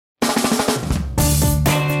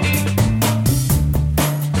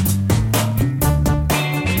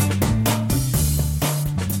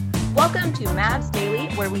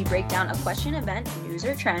we break down a question, event, news,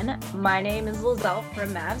 or trend. My name is Lizelle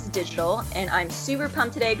from Mavs Digital, and I'm super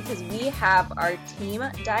pumped today because we have our team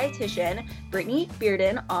dietitian, Brittany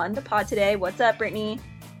Bearden, on the pod today. What's up, Brittany?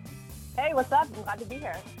 Hey, what's up? I'm glad to be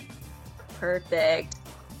here. Perfect.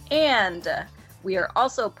 And we are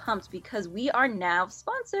also pumped because we are now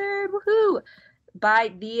sponsored, woohoo,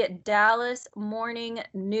 by the Dallas Morning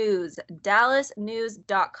News,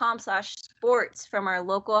 dallasnews.com/sports. From our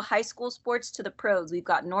local high school sports to the pros, we've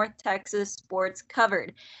got North Texas sports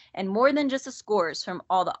covered. And more than just the scores, from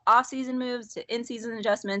all the off-season moves to in-season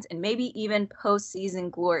adjustments and maybe even post-season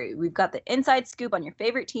glory. We've got the inside scoop on your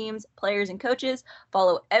favorite teams, players, and coaches.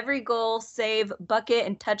 Follow every goal, save, bucket,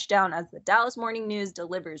 and touchdown as the Dallas Morning News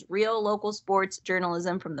delivers real local sports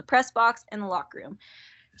journalism from the press box and the locker room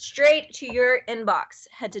straight to your inbox.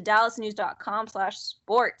 Head to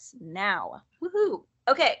dallasnews.com/sports now. Woohoo.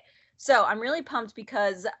 Okay, so I'm really pumped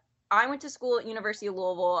because I went to school at University of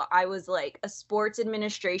Louisville. I was like a sports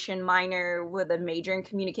administration minor with a major in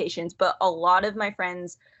communications, but a lot of my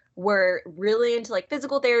friends were really into like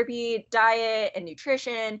physical therapy, diet, and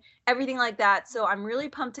nutrition, everything like that. So I'm really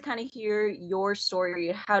pumped to kind of hear your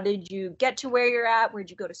story. How did you get to where you're at? Where'd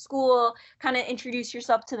you go to school? Kind of introduce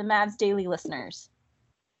yourself to the Mavs Daily listeners.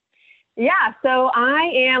 Yeah, so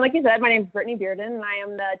I am, like you said, my name is Brittany Bearden, and I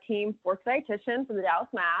am the team sports dietitian for the Dallas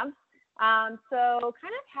Mavs. So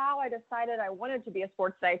kind of how I decided I wanted to be a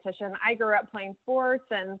sports dietitian. I grew up playing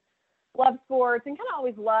sports and loved sports and kind of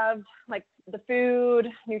always loved like the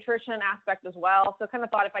food, nutrition aspect as well. So kind of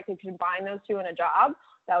thought if I could combine those two in a job,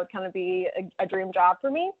 that would kind of be a dream job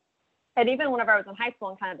for me. And even whenever I was in high school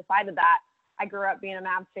and kind of decided that, I grew up being a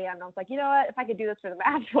Mavs fan, and I was like, you know what, if I could do this for the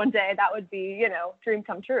Mavs one day, that would be, dream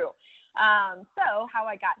come true. So how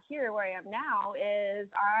I got here where I am now is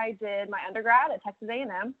I did my undergrad at Texas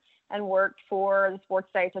A&M and worked for the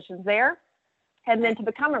sports dietitians there. And then to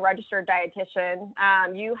become a registered dietitian,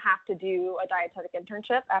 you have to do a dietetic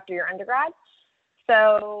internship after your undergrad.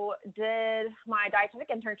 So did my dietetic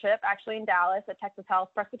internship actually in Dallas at Texas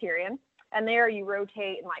Health Presbyterian. And there you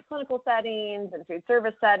rotate in like clinical settings and food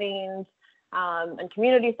service settings, and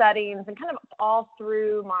community settings, and kind of all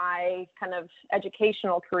through my kind of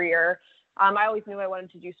educational career. I always knew I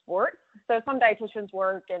wanted to do sports. So some dietitians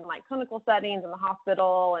work in like clinical settings in the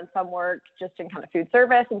hospital, and some work just in kind of food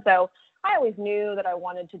service. And so I always knew that I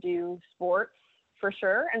wanted to do sports for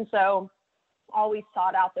sure. And so always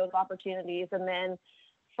sought out those opportunities. And then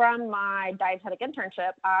from my dietetic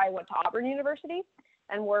internship, I went to Auburn University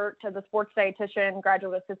and worked as a sports dietitian,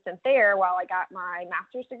 graduate assistant there while I got my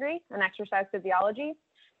master's degree in exercise physiology.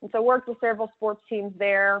 And so worked with several sports teams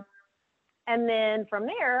there. And then from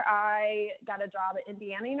there, I got a job at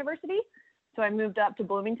Indiana University. So I moved up to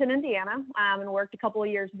Bloomington, Indiana, and worked a couple of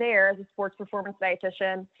years there as a sports performance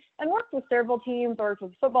dietitian, and worked with several teams. I worked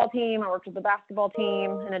with the football team, I worked with the basketball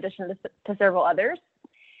team, in addition to several others.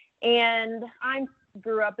 And I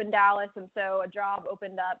grew up in Dallas, and so a job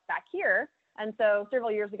opened up back here. And so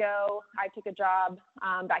several years ago, I took a job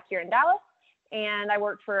back here in Dallas, and I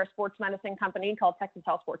worked for a sports medicine company called Texas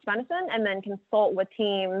Health Sports Medicine, and then consult with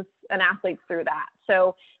teams and athletes through that.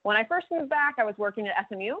 So when I first moved back, I was working at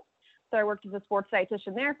SMU. So I worked as a sports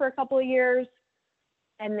dietitian there for a couple of years.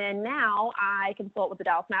 And then now I consult with the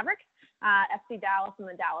Dallas Mavericks, FC Dallas, and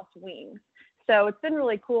the Dallas Wings. So it's been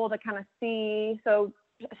really cool to kind of see. So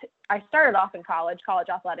I started off in college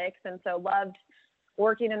athletics, and so loved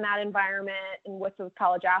working in that environment and with those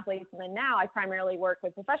college athletes. And then now I primarily work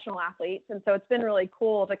with professional athletes. And so it's been really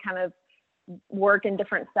cool to kind of work in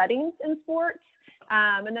different settings in sports.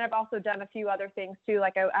 And then I've also done a few other things too.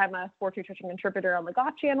 Like I'm a sports nutrition contributor on the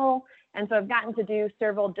Golf Channel. And so I've gotten to do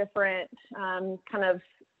several different kind of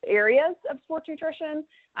areas of sports nutrition,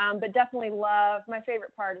 but definitely my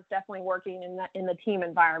favorite part is definitely working in the team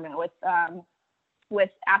environment with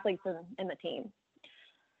athletes in the team.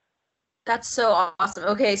 That's so awesome.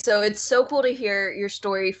 Okay, so it's so cool to hear your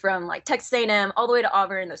story from like Texas A&M all the way to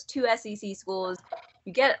Auburn, those two SEC schools.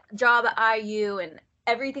 You get a job at IU, and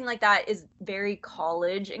everything like that is very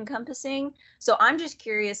college encompassing. So I'm just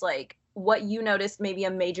curious, like, what you noticed maybe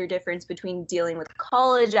a major difference between dealing with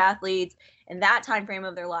college athletes in that time frame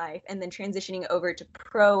of their life and then transitioning over to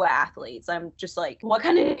pro athletes. I'm just like, what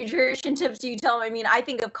kind of nutrition tips do you tell them? I mean, I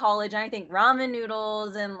think of college and I think ramen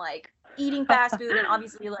noodles and like eating fast food, and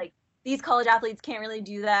obviously like these college athletes can't really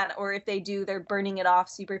do that, or if they do, they're burning it off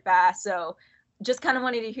super fast. So just kind of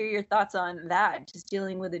wanted to hear your thoughts on that, just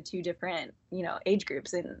dealing with the two different, age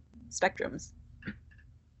groups and spectrums.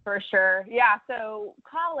 For sure. Yeah. So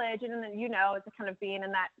college, and then, it's kind of being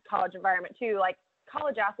in that college environment too, like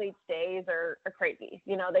college athletes' days are crazy.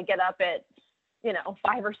 They get up at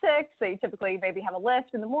 5 or 6. They typically maybe have a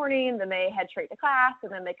lift in the morning, then they head straight to class,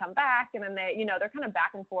 and then they come back, and then they're kind of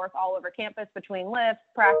back and forth all over campus between lifts,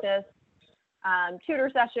 practice, tutor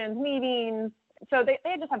sessions, meetings. So they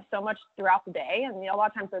just have so much throughout the day, and a lot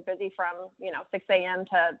of times they're busy from 6 a.m.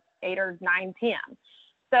 to 8 or 9 p.m.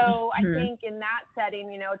 So I think in that setting,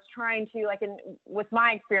 it's trying to, like, with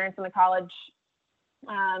my experience in the college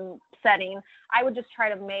setting, I would just try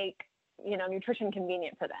to make nutrition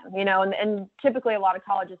convenient for them, and typically a lot of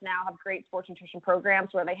colleges now have great sports nutrition programs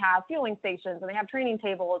where they have fueling stations and they have training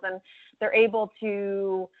tables, and they're able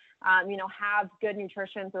to have good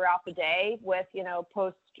nutrition throughout the day with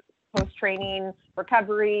post-training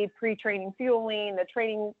recovery, pre-training fueling, the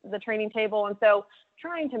training table. And so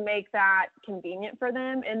trying to make that convenient for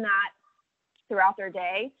them in that throughout their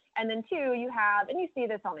day. And then two, you see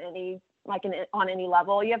this on any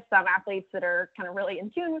level, you have some athletes that are kind of really in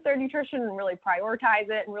tune with their nutrition and really prioritize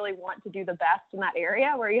it and really want to do the best in that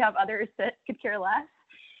area, where you have others that could care less.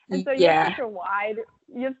 And so you have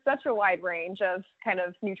such a wide range of kind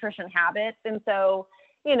of nutrition habits. And so,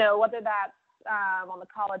 whether that's on the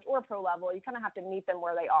college or pro level, you kind of have to meet them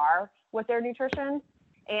where they are with their nutrition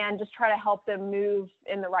and just try to help them move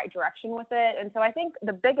in the right direction with it. And so I think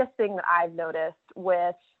the biggest thing that I've noticed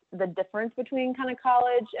with the difference between kind of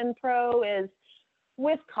college and pro is,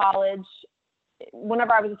 with college,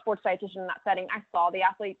 whenever I was a sports dietitian in that setting, I saw the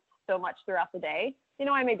athletes so much throughout the day.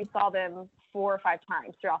 I maybe saw them 4 or 5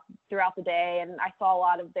 times throughout the day, and I saw a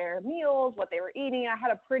lot of their meals, what they were eating. I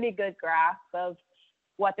had a pretty good grasp of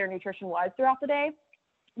what their nutrition was throughout the day,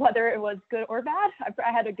 whether it was good or bad.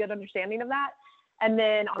 I had a good understanding of that. And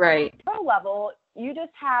then on the pro level, you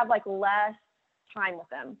just have like less time with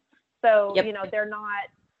them. So, they're not,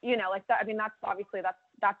 like that. I mean, that's obviously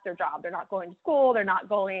that's their job. They're not going to school. They're not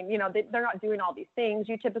going, they're not doing all these things.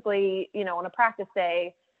 You typically, on a practice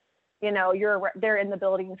day, they're in the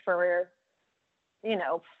building for,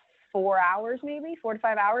 4 hours, maybe 4 to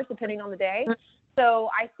 5 hours, depending on the day. So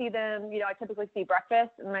I see them, I typically see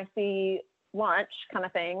breakfast and I see lunch kind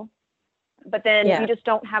of thing, but then you just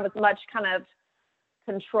don't have as much kind of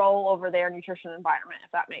control over their nutrition environment,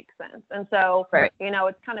 if that makes sense. And so,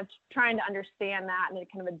 it's kind of trying to understand that in a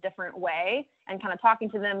kind of a different way, and kind of talking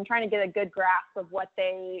to them, trying to get a good grasp of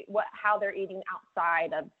how they're eating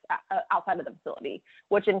outside of the facility,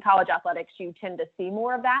 which in college athletics, you tend to see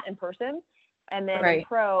more of that in person. And then in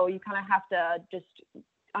pro, you kind of have to just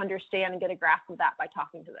understand and get a grasp of that by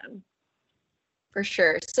talking to them. For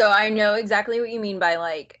sure. So I know exactly what you mean by,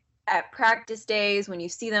 like, at practice days when you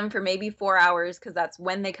see them for maybe 4 hours, because that's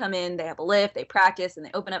when they come in, they have a lift, they practice, and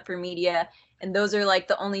they open up for media. And those are like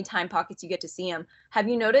the only time pockets you get to see them. Have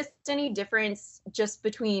you noticed any difference just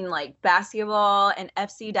between like basketball and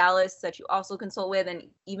FC Dallas that you also consult with, and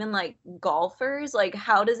even like golfers? Like,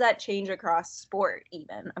 how does that change across sport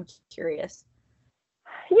even? I'm curious.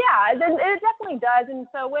 Yeah, it definitely does. And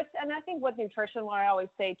so I think with nutrition, what I always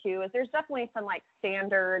say too, is there's definitely some like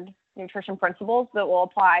standard nutrition principles that will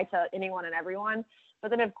apply to anyone and everyone. But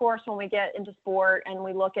then of course, when we get into sport and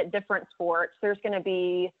we look at different sports, there's going to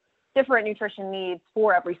be different nutrition needs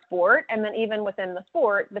for every sport. And then even within the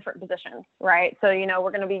sport, different positions, right? So,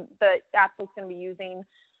 the athlete's going to be using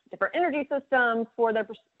different energy systems for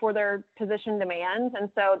their position demands. And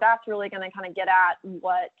so that's really going to kind of get at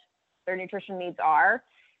what their nutrition needs are.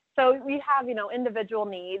 So we have, individual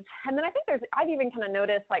needs. And then I think I've even kind of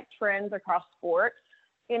noticed like trends across sports,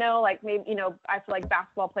 like maybe, I feel like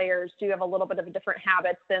basketball players do have a little bit of a different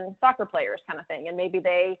habits than soccer players kind of thing. And maybe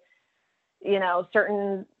they,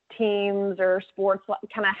 certain teams or sports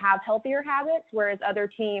kind of have healthier habits, whereas other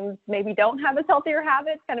teams maybe don't have as healthier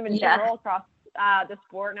habits kind of in general across the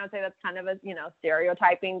sport. And I would say that's kind of a,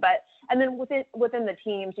 stereotyping, and then within the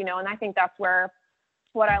teams, and I think that's where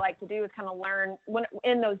what I like to do is kind of learn when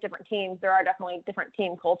in those different teams, there are definitely different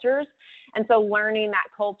team cultures. And so learning that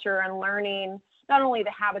culture and learning not only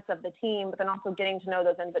the habits of the team, but then also getting to know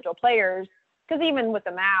those individual players. Because even with the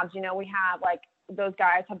Mavs, we have like those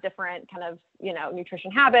guys have different kind of,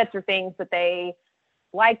 nutrition habits or things that they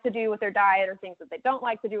like to do with their diet or things that they don't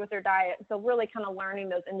like to do with their diet. So really kind of learning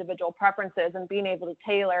those individual preferences and being able to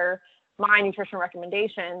tailor my nutrition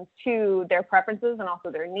recommendations to their preferences and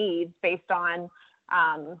also their needs based on,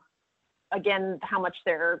 again, how much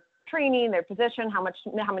they're training, their position, how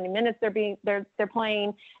many minutes they're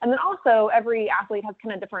playing. And then also every athlete has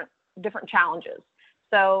kind of different challenges.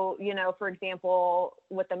 So, for example,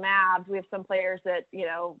 with the Mavs, we have some players that,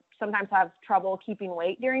 sometimes have trouble keeping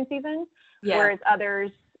weight during season, whereas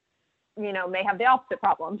others, may have the opposite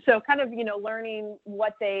problem. So kind of, learning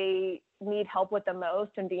what they need help with the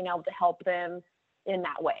most and being able to help them in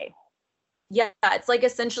that way. Yeah, it's like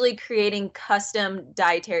essentially creating custom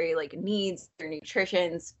dietary like needs or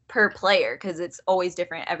nutritions per player because it's always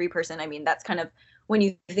different every person. I mean, that's kind of when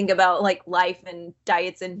you think about like life and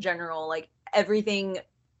diets in general, like everything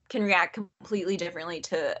can react completely differently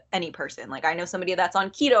to any person. Like I know somebody that's on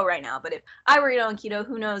keto right now, but if I were on keto,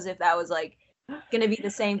 who knows if that was like going to be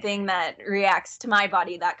the same thing that reacts to my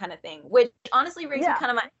body, that kind of thing. Which honestly brings me Yeah.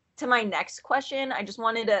 kind of to my next question. I just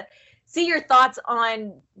wanted to see your thoughts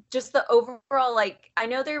on just the overall, like I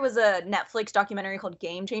know there was a Netflix documentary called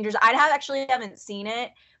Game Changers. Actually haven't seen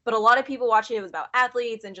it, but a lot of people watch it. It was about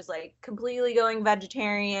athletes and just like completely going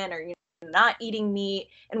vegetarian or not eating meat.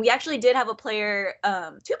 And we actually did have a player,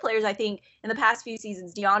 two players I think in the past few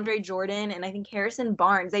seasons, DeAndre Jordan and I think Harrison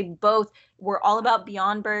Barnes. They both were all about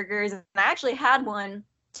Beyond Burgers, and I actually had one.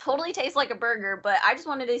 Totally tastes like a burger, but I just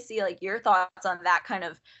wanted to see like your thoughts on that kind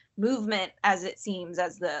of movement as it seems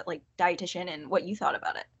as the like dietitian and what you thought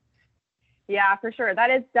about it. Yeah, for sure. That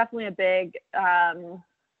is definitely a big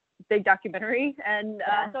documentary. And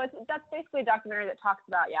that's basically a documentary that talks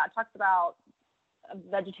about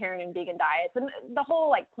vegetarian and vegan diets and the whole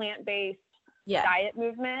like plant-based diet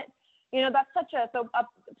movement. That's a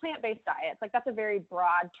plant-based diet. Like that's a very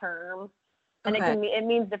broad term. And it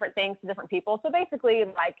means different things to different people. So basically,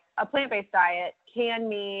 like a plant-based diet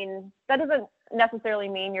that doesn't necessarily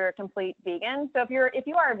mean you're a complete vegan. So if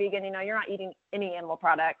you are a vegan, you're not eating any animal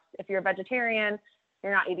products. If you're a vegetarian,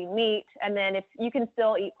 you're not eating meat. And then if you can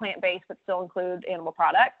still eat plant-based, but still include animal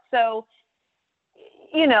products. So,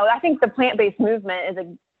 I think the plant-based movement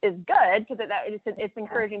is good because it's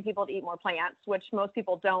encouraging people to eat more plants, which most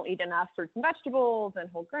people don't eat enough fruits and vegetables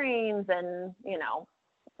and whole grains and,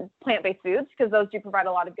 plant-based foods because those do provide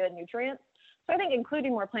a lot of good nutrients. So I think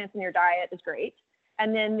including more plants in your diet is great.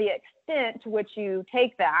 And then the extent to which you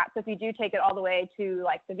take that, so if you do take it all the way to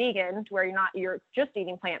like the vegan, to where you're just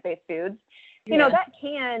eating plant-based foods,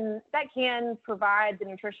 that can provide the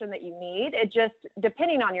nutrition that you need. It just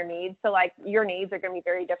depending on your needs. So like your needs are going to be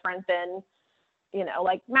very different than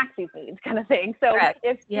like Maxie's needs kind of thing.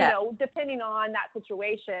 So depending on that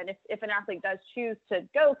situation, if an athlete does choose to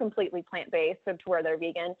go completely plant-based to where they're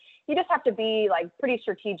vegan, you just have to be like pretty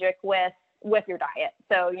strategic with your diet.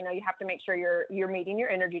 So, you have to make sure you're meeting your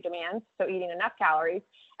energy demands. So eating enough calories,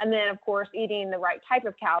 and then of course, eating the right type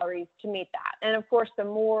of calories to meet that. And of course, the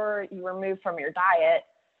more you remove from your diet,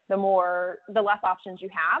 the less options you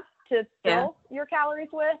have to fill your calories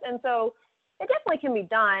with. And so it definitely can be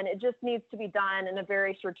done. It just needs to be done in a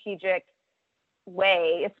very strategic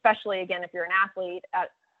way, especially again, if you're an athlete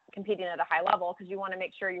competing at a high level, because you want to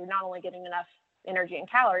make sure you're not only getting enough energy and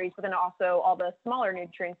calories, but then also all the smaller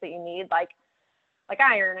nutrients that you need, like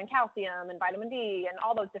iron and calcium and vitamin D and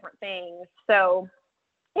all those different things. So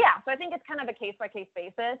I think it's kind of a case by case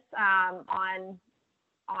basis on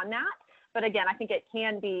that. But again, I think it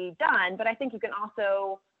can be done, but I think you can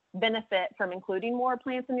also benefit from including more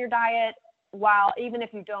plants in your diet, while even if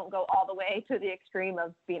you don't go all the way to the extreme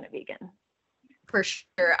of being a vegan. For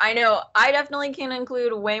sure. I know I definitely can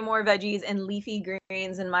include way more veggies and leafy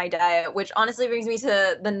greens in my diet, which honestly brings me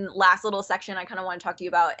to the last little section I kind of want to talk to you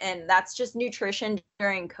about, and that's just nutrition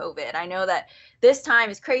during COVID. I know that this time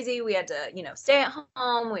is crazy. We had to, stay at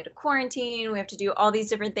home, we had to quarantine, we have to do all these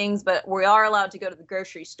different things, but we are allowed to go to the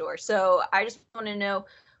grocery store. So I just want to know,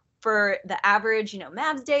 for the average,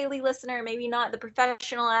 Mavs Daily listener, maybe not the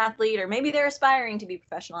professional athlete, or maybe they're aspiring to be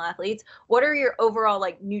professional athletes, what are your overall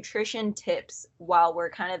like nutrition tips while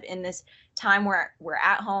we're kind of in this time where we're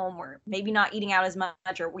at home, we're maybe not eating out as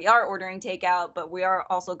much, or we are ordering takeout, but we are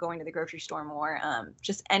also going to the grocery store more?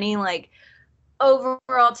 Just any like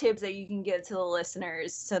overall tips that you can give to the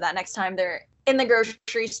listeners so that next time they're in the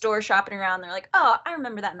grocery store shopping around, they're like, oh, I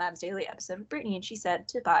remember that Mavs Daily episode of Brittany, and she said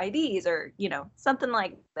to buy these, or, something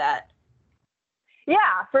like that. Yeah,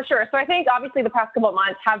 for sure. So I think obviously the past couple of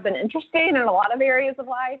months have been interesting in a lot of areas of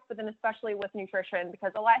life, but then especially with nutrition,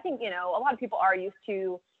 because I think, a lot of people are used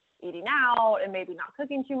to eating out and maybe not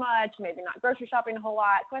cooking too much, maybe not grocery shopping a whole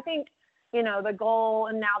lot. So I think, the goal,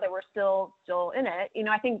 and now that we're still in it,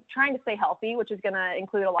 I think trying to stay healthy, which is going to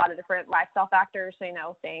include a lot of different lifestyle factors.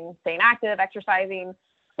 So, staying active, exercising,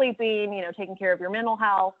 sleeping, taking care of your mental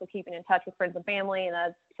health, so keeping in touch with friends and family in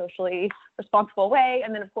a socially responsible way.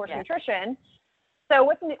 And then of course, nutrition. So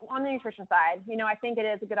on the nutrition side, I think it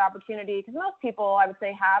is a good opportunity because most people, I would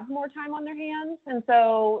say, have more time on their hands. And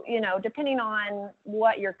so, depending on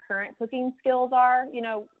what your current cooking skills are,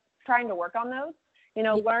 trying to work on those.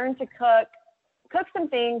 Learn to cook some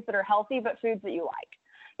things that are healthy, but foods that you like.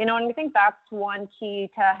 And I think that's one key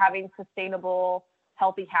to having sustainable,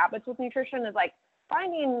 healthy habits with nutrition is like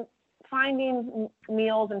finding finding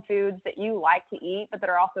meals and foods that you like to eat, but that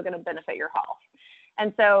are also going to benefit your health.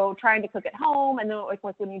 And so trying to cook at home, and then like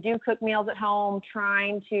when you do cook meals at home,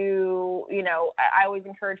 trying to, I always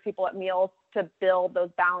encourage people at meals to build those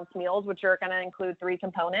balanced meals, which are going to include 3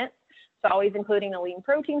 components. So always including a lean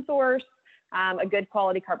protein source, a good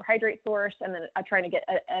quality carbohydrate source, and then trying to get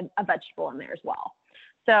a vegetable in there as well.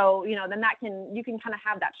 So, then you can kind of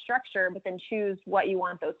have that structure, but then choose what you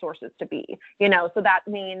want those sources to be, so that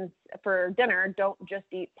means for dinner, don't just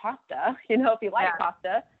eat pasta. If you like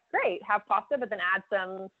pasta, great, have pasta, but then add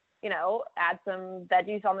some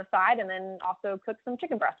veggies on the side, and then also cook some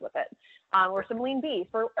chicken breast with it, or some lean beef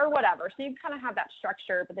or whatever. So you kind of have that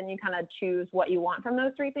structure, but then you kind of choose what you want from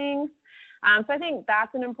those 3 things. So I think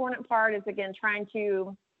that's an important part, is again, trying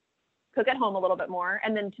to cook at home a little bit more.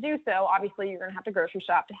 And then to do so, obviously you're going to have to grocery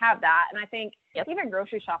shop to have that. And I think even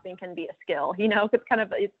grocery shopping can be a skill,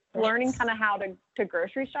 it's learning kind of how to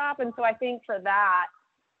grocery shop. And so I think for that,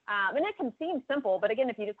 and it can seem simple, but again,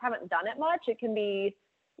 if you just haven't done it much, it can be,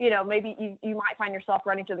 maybe you might find yourself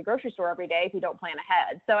running to the grocery store every day if you don't plan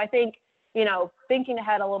ahead. So I think, thinking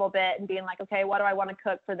ahead a little bit and being like, okay, what do I want to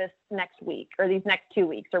cook for this next week or these next 2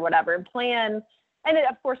 weeks or whatever, and plan. And it,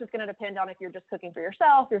 of course, it's going to depend on if you're just cooking for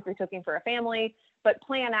yourself or if you're cooking for a family, but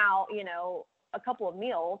plan out, a couple of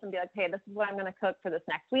meals and be like, hey, this is what I'm going to cook for this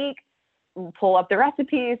next week. Pull up the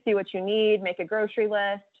recipes, see what you need, make a grocery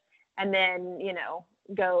list, and then,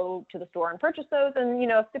 go to the store and purchase those. And,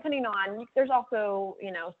 depending on, there's also,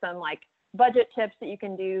 some like budget tips that you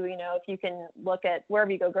can do, if you can look at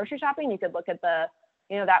wherever you go grocery shopping, you could look at the,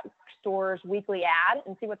 that store's weekly ad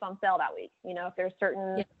and see what's on sale that week. If there's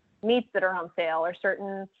certain meats that are on sale or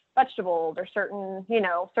certain vegetables or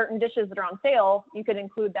certain dishes that are on sale, you could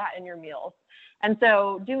include that in your meals. And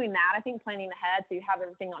so doing that, I think planning ahead so you have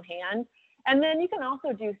everything on hand. And then you can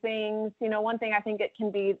also do things, one thing I think it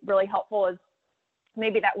can be really helpful is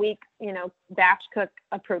maybe that week, batch cook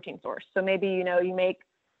a protein source. So maybe, you make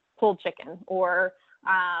pulled chicken or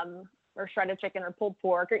shredded chicken or pulled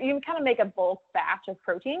pork, or you kind of make a bulk batch of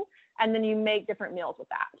protein, and then you make different meals with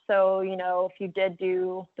that. So, if you did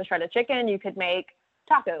do the shredded chicken, you could make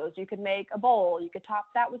tacos, you could make a bowl, you could top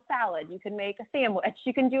that with salad, you can make a sandwich,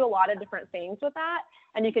 you can do a lot of different things with that,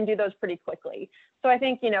 and you can do those pretty quickly. So I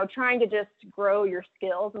think, trying to just grow your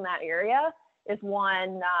skills in that area is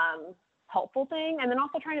one helpful thing. And then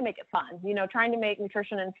also trying to make it fun, trying to make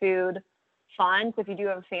nutrition and food fun. So if you do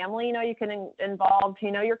have a family, you can involve,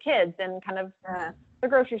 your kids in kind of the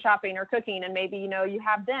grocery shopping or cooking, and maybe, you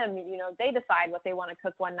have them, they decide what they want to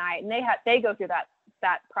cook one night, and they go through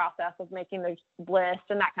that process of making the list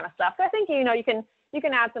and that kind of stuff. So I think, you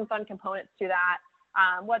can add some fun components to that,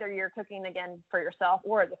 whether you're cooking again for yourself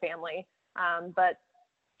or as a family. But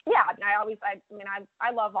yeah,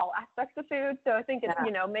 I love all aspects of food. So I think it's,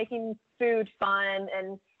 making food fun,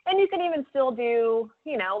 and you can even still do,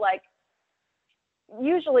 like,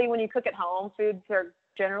 usually when you cook at home, foods are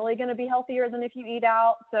generally going to be healthier than if you eat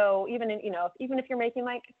out. So even if you're making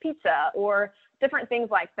like pizza or different things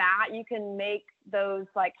like that, you can make those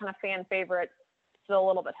like kind of fan favorites still a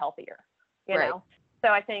little bit healthier, you know?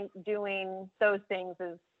 So I think doing those things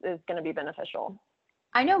is going to be beneficial.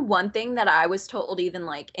 I know one thing that I was told even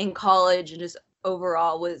like in college and just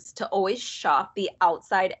overall was to always shop the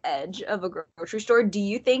outside edge of a grocery store. Do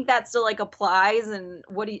you think that still like applies? And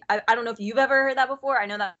I don't know if you've ever heard that before. I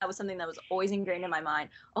know that was something that was always ingrained in my mind.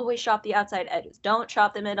 Always shop the outside edges. Don't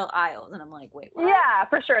shop the middle aisles. And I'm like, wait, what? Yeah,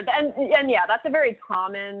 for sure. And yeah, that's a very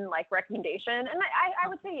common like recommendation. And I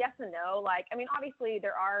would say yes and no. Like, I mean, obviously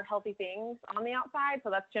there are healthy things on the outside. So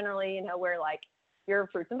that's generally, where like your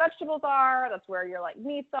fruits and vegetables are. That's where your like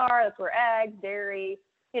meats are. That's where eggs, dairy,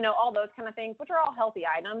 all those kind of things, which are all healthy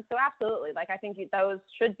items. So absolutely, like I think those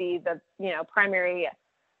should be the, primary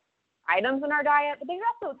items in our diet. But there's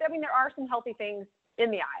also, there are some healthy things in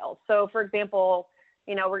the aisles. So for example,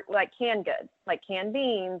 we're like canned goods, like canned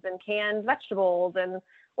beans and canned vegetables,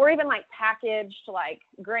 or even like packaged like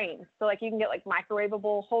grains. So like you can get like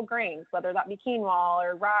microwavable whole grains, whether that be quinoa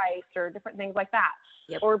or rice or different things like that,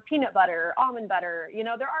 or peanut butter, almond butter.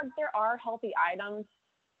 There are healthy items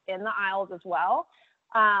in the aisles as well.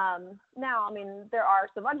 Now, I mean, there are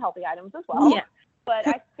some unhealthy items as well, but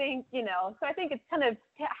I think, so I think it's kind of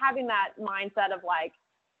having that mindset of like,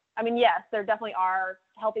 I mean, yes, there definitely are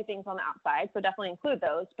healthy things on the outside, so definitely include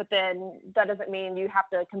those, but then that doesn't mean you have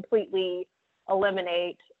to completely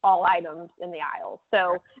eliminate all items in the aisles.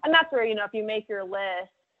 So, and that's where, if you make your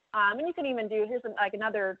list, and you can even do, here's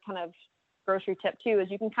another kind of grocery tip too,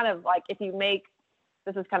 is you can kind of like, if you make,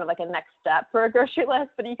 this is kind of like a next step for a grocery list,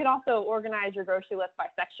 but you can also organize your grocery list by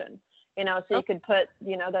section. So you could put,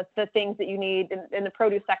 the things that you need in the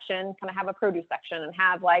produce section, kind of have a produce section and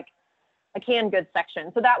have like a canned goods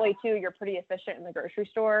section. So that way too, you're pretty efficient in the grocery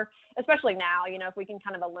store, especially now, if we can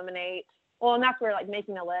kind of eliminate, and that's where like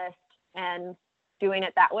making a list and doing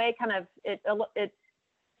it that way, kind of it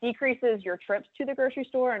decreases your trips to the grocery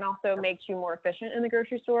store and also makes you more efficient in the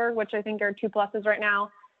grocery store, which I think are 2 pluses right now.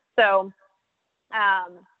 So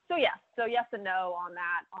yes and no on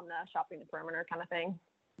that, on the shopping the perimeter kind of thing.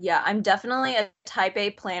 Yeah, I'm definitely a type A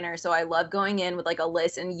planner, so I love going in with like a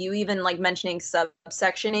list, and you even like mentioning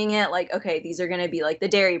subsectioning it, like, okay, these are going to be like the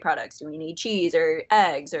dairy products. Do we need cheese or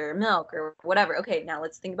eggs or milk or whatever? Okay, now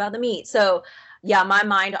let's think about the meat. So yeah, my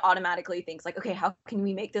mind automatically thinks like, okay, how can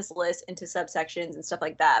we make this list into subsections and stuff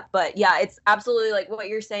like that? But yeah, it's absolutely like what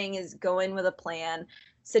you're saying is go in with a plan.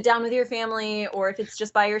 Sit down with your family, or if it's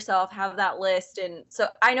just by yourself, have that list. And so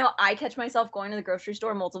I know I catch myself going to the grocery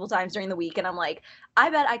store multiple times during the week, and I'm like,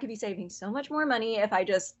 I bet I could be saving so much more money if I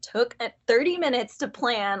just took 30 minutes to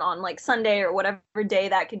plan on like Sunday or whatever day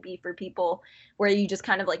that could be for people, where you just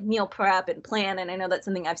kind of like meal prep and plan. And I know that's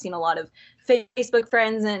something I've seen a lot of Facebook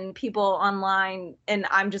friends and people online, and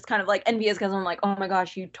I'm just kind of like envious because I'm like, oh my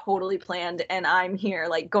gosh, you totally planned, and I'm here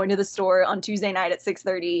like going to the store on Tuesday night at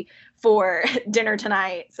 6:30 for dinner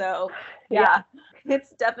tonight. So yeah,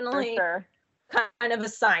 it's definitely kind of a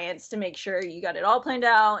science to make sure you got it all planned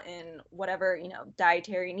out and whatever,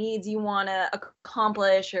 dietary needs you want to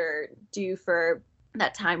accomplish or do for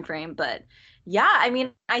that time frame. But yeah, I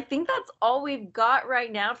mean, I think that's all we've got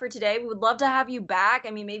right now for today. We would love to have you back.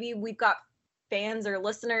 I mean, maybe we've got fans or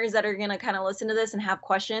listeners that are going to kind of listen to this and have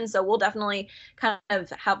questions. So we'll definitely kind of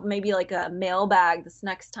have maybe like a mailbag this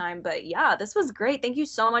next time. But yeah, this was great. Thank you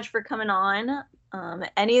so much for coming on.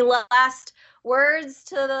 Any last words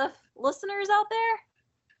to the listeners out there?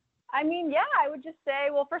 I mean, yeah, I would just say,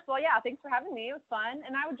 well, first of all, yeah, thanks for having me. It was fun.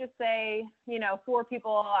 And I would just say, for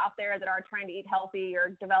people out there that are trying to eat healthy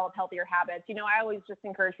or develop healthier habits, I always just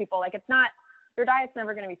encourage people, like, it's not, your diet's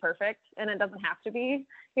never going to be perfect, and it doesn't have to be,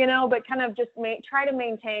 but kind of just try to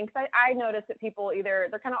maintain, because I notice that people they're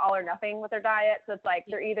kind of all or nothing with their diet. So it's like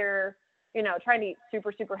they're either, trying to eat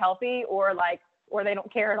super, super healthy or they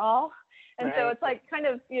don't care at all. And right. So it's like kind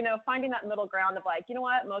of, finding that middle ground of like,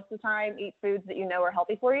 what, most of the time eat foods that are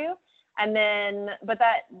healthy for you. And then, but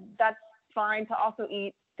that's fine to also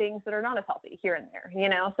eat things that are not as healthy here and there,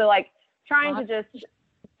 So like trying to just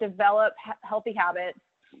develop healthy habits,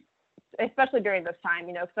 especially during this time,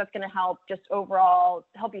 because that's going to help just overall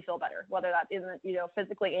help you feel better, whether that isn't,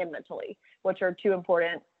 physically and mentally, which are 2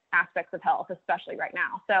 important aspects of health, especially right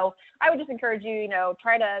now. So I would just encourage you,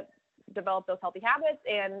 try to develop those healthy habits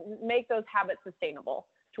and make those habits sustainable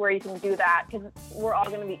to where you can do that, because we're all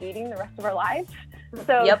going to be eating the rest of our lives.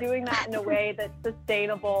 So doing that in a way that's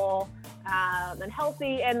sustainable and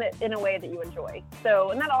healthy, and in a way that you enjoy.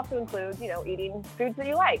 So, and that also includes, eating foods that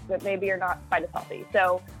you like that maybe are not quite as healthy.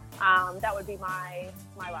 So that would be my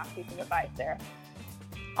last piece of advice there.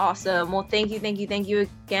 Awesome. Well, thank you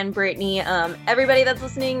again, Brittany. Everybody that's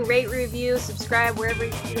listening, rate, review, subscribe wherever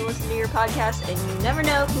you listen to your podcast, and you never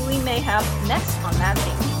know who we may have next on That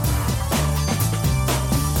Thing.